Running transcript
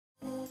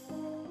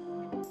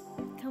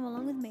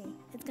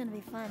going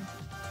to be fun.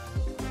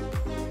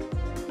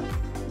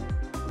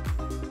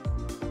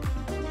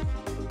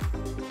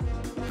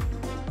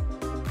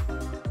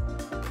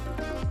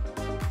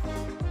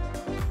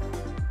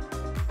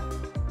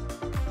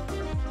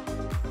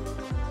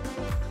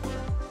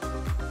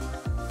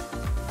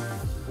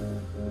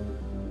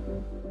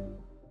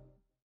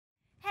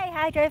 Hey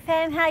Hydro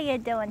fam, how you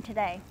doing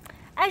today?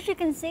 As you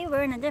can see,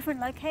 we're in a different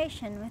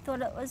location. We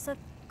thought it was a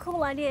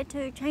cool idea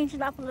to change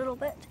it up a little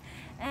bit,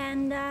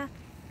 and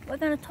we're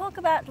going to talk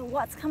about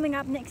what's coming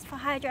up next for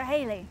Hydro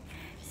Hayley.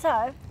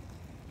 So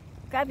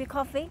grab your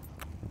coffee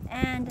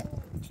and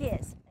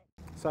cheers.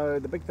 So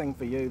the big thing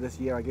for you this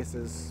year, I guess,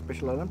 is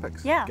Special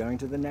Olympics. Yeah. Going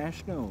to the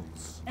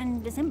Nationals.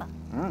 In December.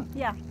 Mm.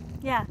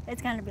 Yeah,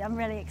 it's going to be, I'm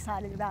really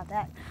excited about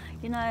that.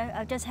 You know,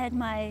 I've just had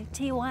my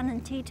T1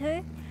 and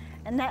T2,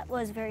 and that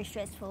was very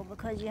stressful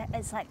because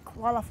it's like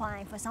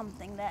qualifying for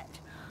something that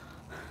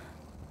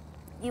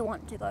you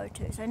want to go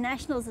to. So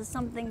Nationals is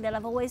something that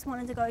I've always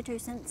wanted to go to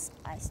since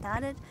I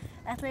started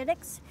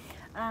athletics,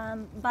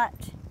 but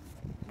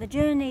the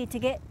journey to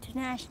get to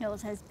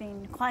Nationals has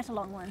been quite a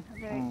long one.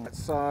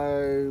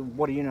 So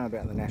what do you know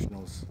about the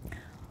Nationals?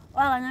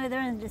 Well, I know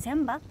they're in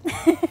December.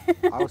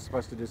 I was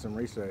supposed to do some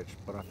research,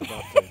 but I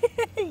forgot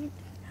to.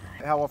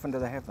 How often do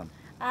they have them?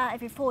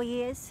 Every 4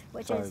 years,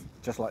 which is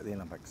just like the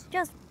Olympics.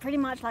 just pretty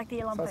much like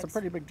the Olympics. So it's a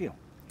pretty big deal.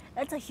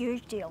 It's a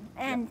huge deal.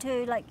 And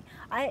to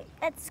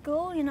at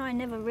school, you know, I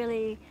never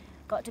really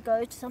got to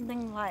go to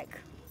something like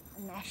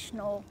a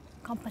national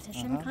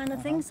competition kind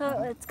of thing.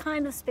 So it's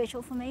kind of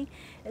special for me.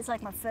 It's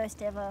like my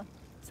first ever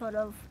sort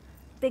of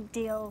big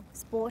deal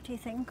sporty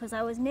thing, because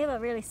I was never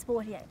really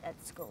sporty at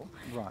school.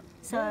 Right.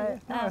 So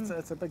No,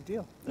 it's a big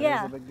deal. It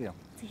yeah, is a big deal.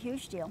 It's a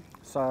huge deal.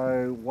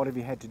 So what have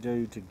you had to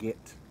do to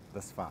get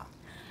this far?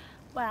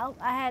 Well,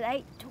 I had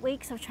 8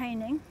 weeks of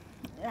training,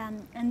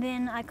 and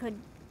then I could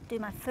do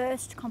my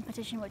first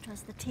competition, which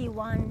was the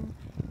T1,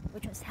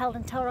 which was held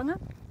in Tauranga.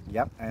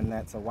 Yep, and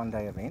that's a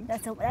one-day event.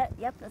 That's a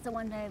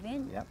one-day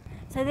event. Yep.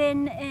 So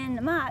then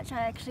in March, I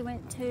actually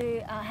went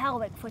to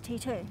Hayley for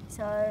T2.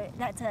 So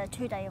that's a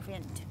 2-day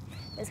event.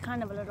 There's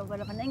kind of a little bit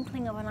of an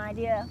inkling of an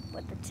idea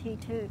with the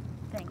T2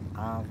 thing.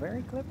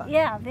 Very clever.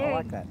 Yeah, very. I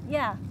like that.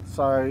 Yeah.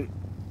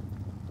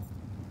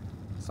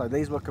 So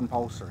these were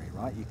compulsory,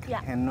 right? You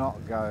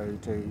cannot go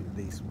to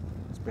these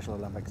Special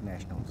Olympics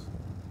Nationals.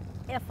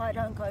 If I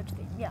don't go to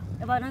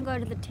if I don't go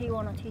to the T1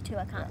 or T2,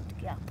 I can't.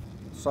 Yeah.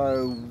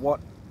 So what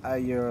are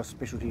your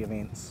specialty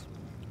events?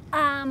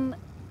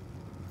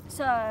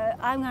 So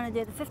I'm going to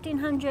do the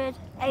 1500,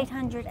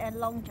 800, and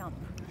long jump.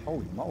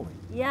 Holy moly!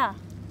 Yeah,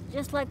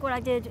 just like what I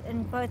did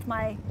in both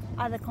my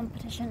other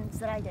competitions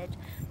that I did,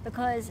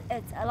 because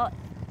it's a lot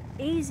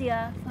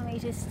easier for me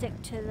to stick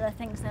to the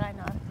things that I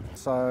know.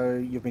 So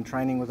you've been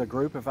training with a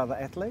group of other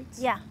athletes?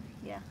 Yeah,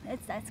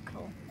 that's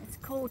cool. It's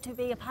cool to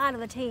be a part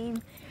of a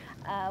team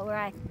where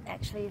I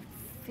actually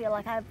feel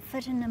like I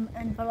fit in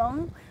and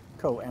belong.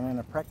 Cool. And in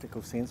a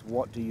practical sense,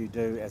 what do you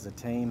do as a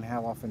team?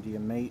 How often do you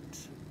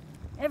meet?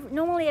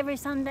 Normally every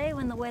Sunday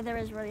when the weather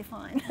is really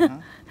fine.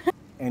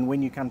 And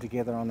when you come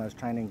together on those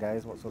training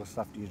days, what sort of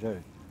stuff do you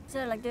do? So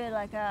do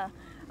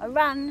a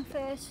run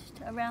first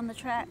around the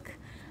track,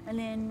 and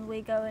then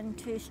we go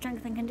into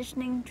strength and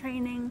conditioning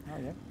training,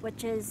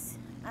 which is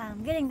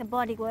getting the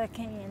body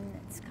working, and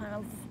it's kind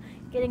of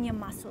getting your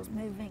muscles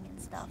moving and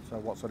stuff. So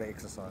what sort of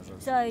exercises?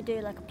 So do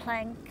like a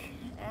plank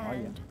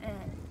and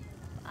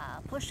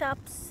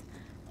push-ups,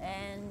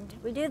 and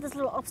we do this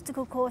little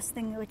obstacle course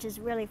thing, which is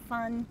really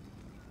fun.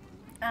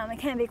 It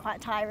can be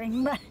quite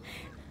tiring,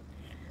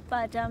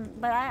 but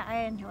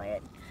I enjoy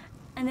it.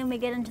 And then we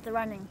get into the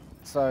running.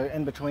 So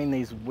in between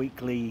these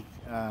weekly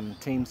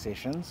team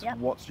sessions, Yep.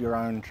 what's your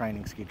own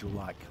training schedule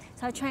like?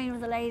 So I train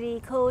with a lady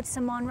called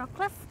Simone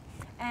Rockcliffe,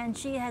 and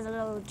she has a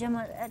little gym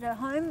at her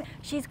home.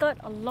 She's got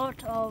a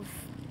lot of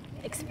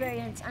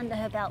experience under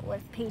her belt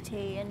with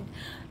PT, and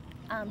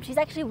she's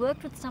actually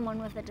worked with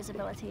someone with a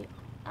disability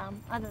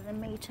other than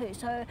me too.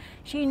 So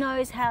she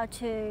knows how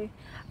to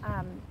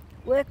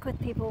work with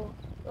people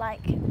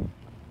like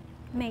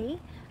me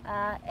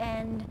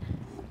and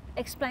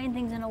explain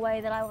things in a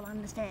way that I will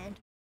understand.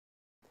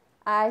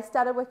 I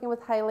started working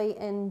with Hayley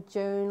in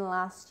June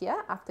last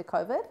year after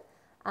COVID,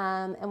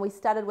 and we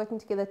started working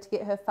together to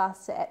get her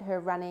faster at her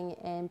running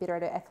and better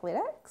at her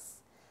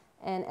athletics.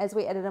 And as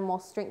we added in more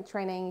strength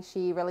training,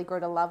 she really grew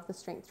to love the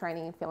strength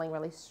training and feeling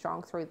really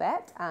strong through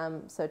that.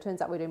 So it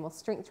turns out we do more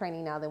strength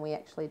training now than we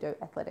actually do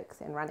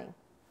athletics and running.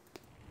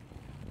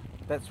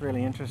 That's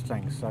really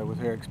interesting. So with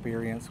her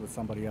experience with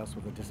somebody else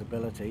with a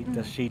disability,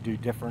 does she do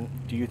different,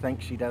 do you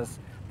think she does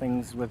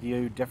things with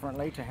you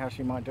differently to how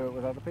she might do it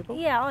with other people?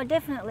 Yeah, oh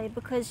definitely,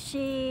 because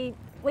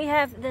we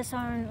have this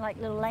own like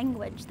little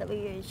language that we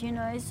use, you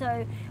know,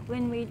 so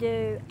when we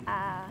do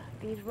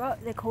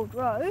they're called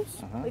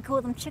rows, we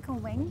call them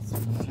chicken wings,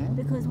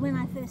 because when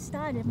I first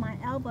started my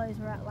elbows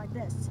were out like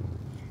this,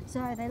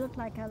 so they look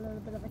like a little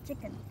bit of a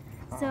chicken.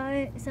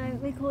 So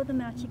we call them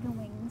our chicken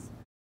wings.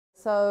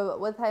 So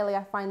with Hayley,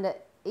 I find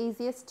it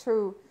easiest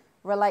to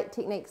relate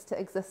techniques to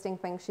existing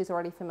things she's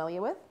already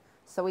familiar with.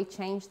 So we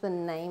changed the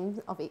names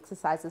of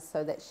exercises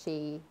so that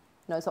she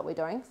knows what we're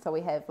doing. So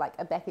we have like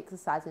a back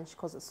exercise and she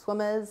calls it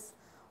swimmers,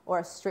 or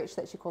a stretch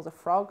that she calls a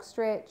frog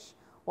stretch,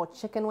 or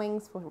chicken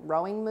wings for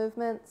rowing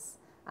movements.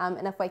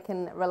 And if we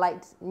can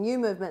relate new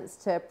movements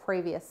to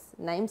previous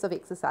names of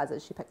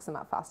exercises, she picks them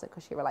up faster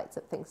because she relates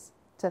it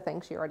to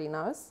things she already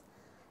knows.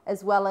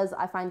 As well as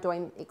I find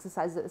doing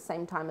exercises at the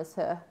same time as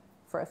her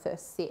for a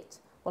first set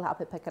will help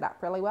her pick it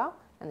up really well,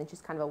 and then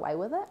she's kind of away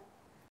with it.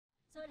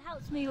 So it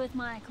helps me with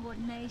my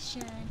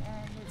coordination,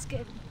 and it's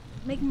good,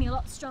 making me a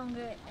lot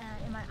stronger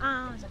in my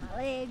arms and my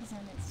legs,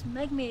 and it's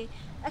making me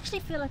actually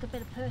feel like a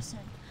better person.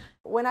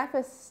 When I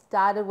first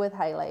started with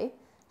Hayley,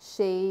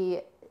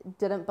 she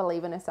didn't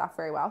believe in herself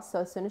very well. So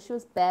as soon as she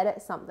was bad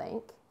at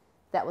something,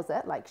 that was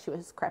it. Like, she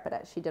was crap at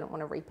it. She didn't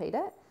want to repeat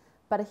it.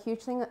 But a huge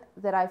thing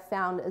that I've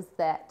found is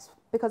that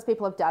because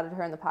people have doubted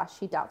her in the past,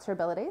 she doubts her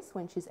abilities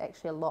when she's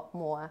actually a lot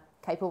more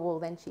capable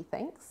than she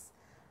thinks.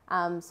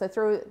 So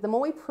through the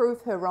more we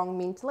prove her wrong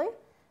mentally,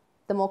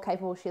 the more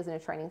capable she is in her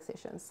training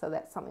sessions. So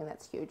that's something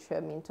that's huge.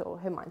 Her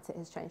mindset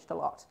has changed a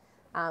lot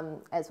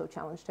as we've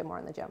challenged her more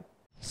in the gym.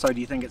 So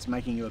do you think it's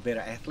making you a better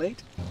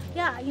athlete?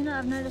 Yeah, you know,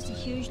 I've noticed a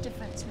huge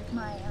difference with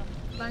my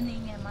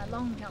running and my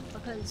long jump,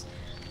 because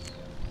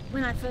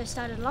when I first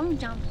started long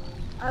jump,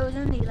 I was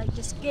only like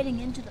just getting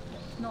into the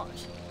pit, not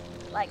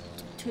like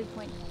 2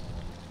 point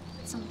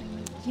something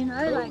meters, you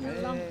know, Cool. like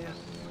Yeah, long.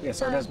 Yeah,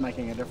 so it is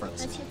making a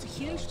difference. It's a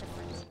huge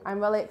difference. I'm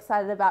really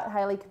excited about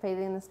Hayley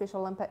competing in the Special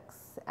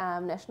Olympics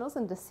Nationals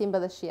in December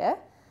this year.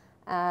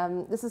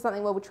 This is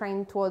something we'll be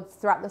training towards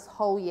throughout this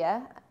whole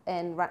year,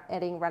 and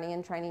adding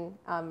running training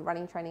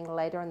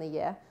later in the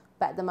year.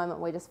 But at the moment,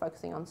 we're just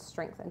focusing on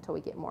strength until we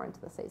get more into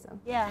the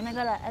season. Yeah, and I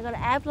got an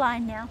ab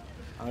line now.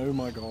 Oh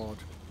my God.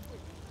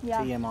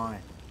 Yeah. TMI.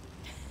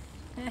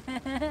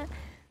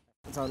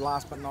 So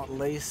last but not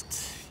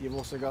least, you've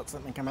also got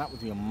something coming up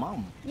with your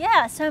mum.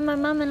 Yeah, so my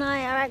mum and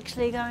I are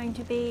actually going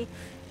to be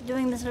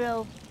doing this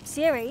little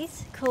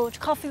series called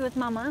Coffee with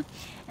Mama,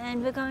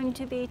 and we're going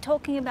to be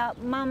talking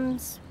about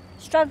mum's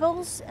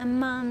struggles and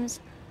mum's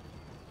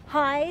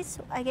highs,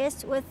 I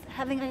guess, with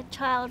having a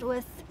child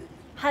with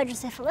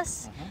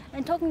hydrocephalus,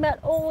 and talking about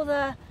all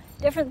the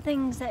different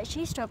things that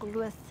she struggled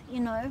with,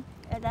 you know,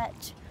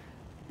 that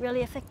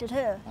really affected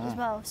her as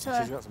well. So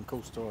she's got some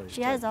cool stories.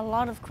 She has a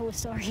lot of cool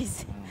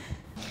stories.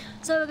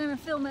 So we're going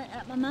to film it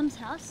at my mum's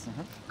house,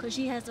 because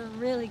she has a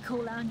really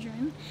cool lounge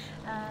room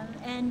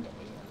and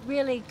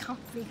really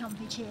comfy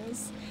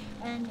chairs,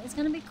 and it's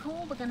going to be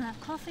cool. We're going to have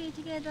coffee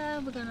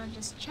together, we're going to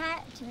just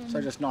chat. And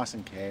So just nice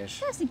and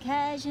cash. nice and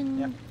cash,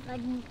 and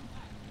like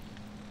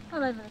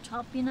not over the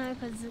top, you know,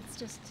 because it's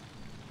just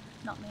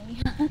not me.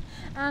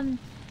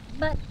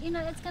 But you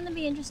know, it's going to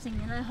be interesting,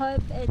 and I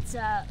hope it's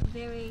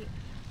very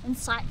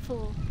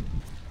insightful.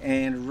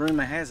 And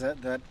rumour has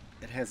it that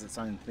it has its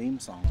own theme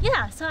song.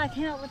 Yeah, so I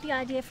came up with the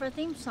idea for a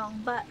theme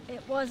song, but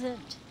it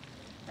wasn't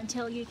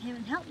until you came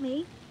and helped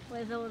me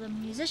with all the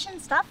musician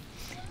stuff.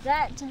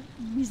 Yeah,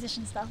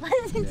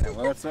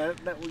 well,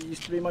 that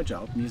used to be my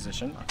job,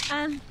 musician.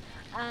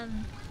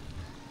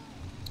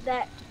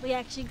 That we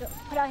actually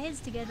put our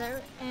heads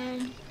together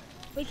and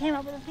we came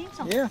up with a theme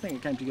song. Yeah, I think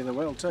it came together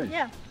well too.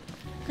 Yeah,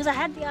 because I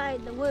had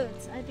the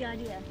words, I had the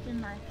idea,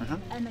 didn't I?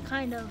 And the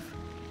kind of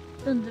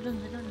dun dun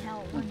dun dun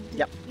how it went,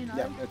 you know.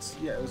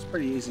 Yeah, it was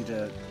pretty easy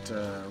to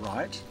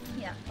write.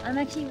 Yeah, I'm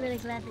actually really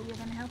glad that you're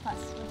going to help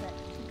us with it,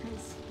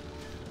 because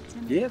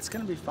it's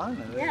going to be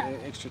fun, an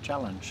extra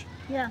challenge.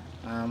 Yeah.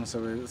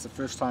 So it's the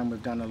first time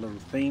we've done a little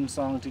theme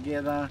song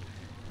together,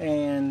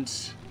 and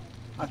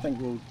I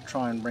think we'll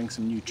try and bring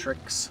some new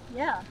tricks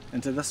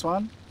into this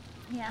one.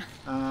 Yeah.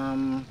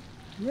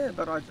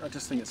 But I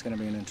just think it's going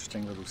to be an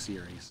interesting little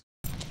series.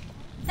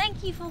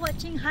 Thank you for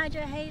watching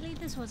Hydro Hayley.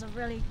 This was a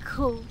really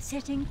cool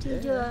setting to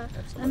do a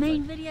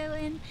main video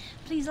in.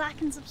 Please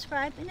like and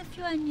subscribe, and if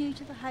you are new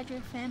to the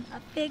Hydro fam,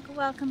 a big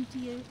welcome to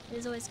you. It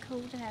is always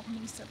cool to have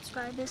new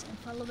subscribers and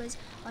followers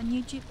on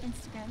YouTube,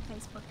 Instagram,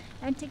 Facebook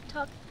and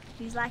TikTok.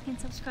 Please like and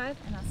subscribe,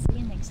 and I'll see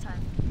you next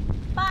time.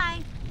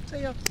 Bye!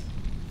 See ya!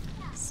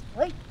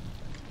 Sweet!